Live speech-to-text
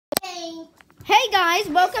Hey guys,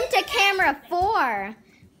 welcome to camera 4.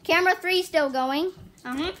 Camera 3 still going.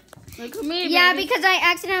 Look at me, Yeah, baby. because I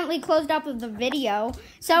accidentally closed up of the video.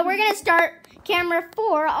 So we're going to start camera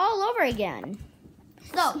 4 all over again.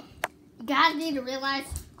 So, you guys need to realize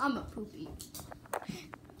I'm a poopy.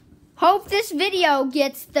 Hope this video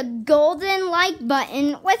gets the golden like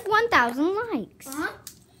button with 1,000 likes. And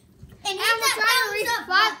we're trying to reach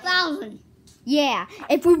 5,000. Yeah,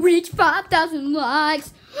 if we reach 5,000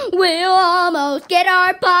 likes, we'll almost get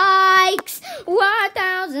our bikes.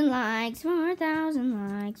 4,000 likes,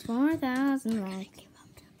 4,000 likes, 4,000 likes.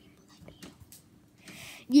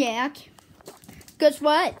 Yeah, guess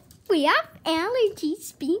what? We have allergies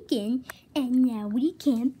speaking, and now we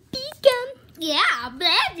can't speak them. Yeah,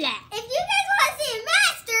 blah, blah. If you guys want to see a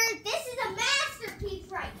master, this is a masterpiece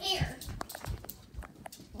right here.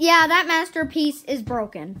 Yeah, that masterpiece is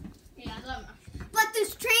broken. Yeah, but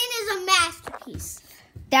this train is a masterpiece.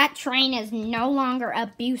 That train is no longer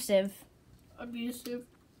abusive. Abusive.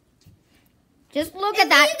 Just look at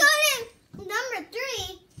that. If you go to number 3,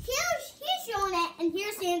 he's showing it, and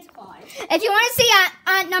here's Santa Claus. If you want to see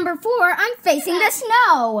at number 4, I'm facing the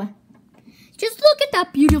snow. Just look at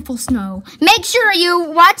that beautiful snow. Make sure you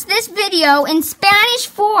watch this video in Spanish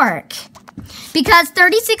Fork. Because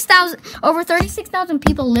over 36,000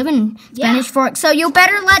 people live in Spanish Fork. So you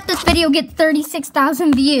better let this video get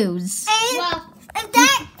 36,000 views. And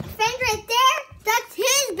that friend right there, that's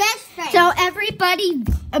his best friend. So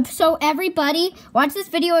everybody, watch this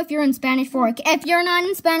video if you're in Spanish Fork. If you're not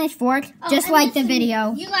in Spanish Fork, just like the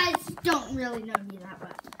video. You guys don't really know me that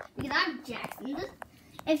well. Because I'm Jackson.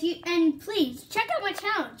 And please, check out my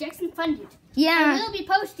channel, Jackson Funded. Yeah. I will be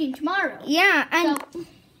posting tomorrow. Yeah,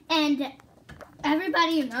 and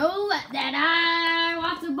everybody know that I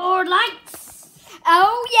want the board likes.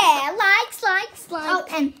 Oh yeah, likes. Oh,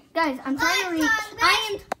 and guys, I'm trying to reach.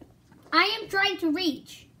 I am trying to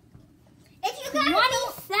reach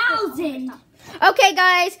 20,000. Okay,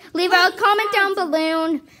 guys, leave a comment down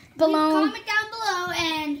below. Comment down below,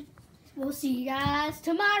 and we'll see you guys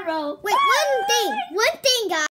tomorrow. Wait, one thing, guys.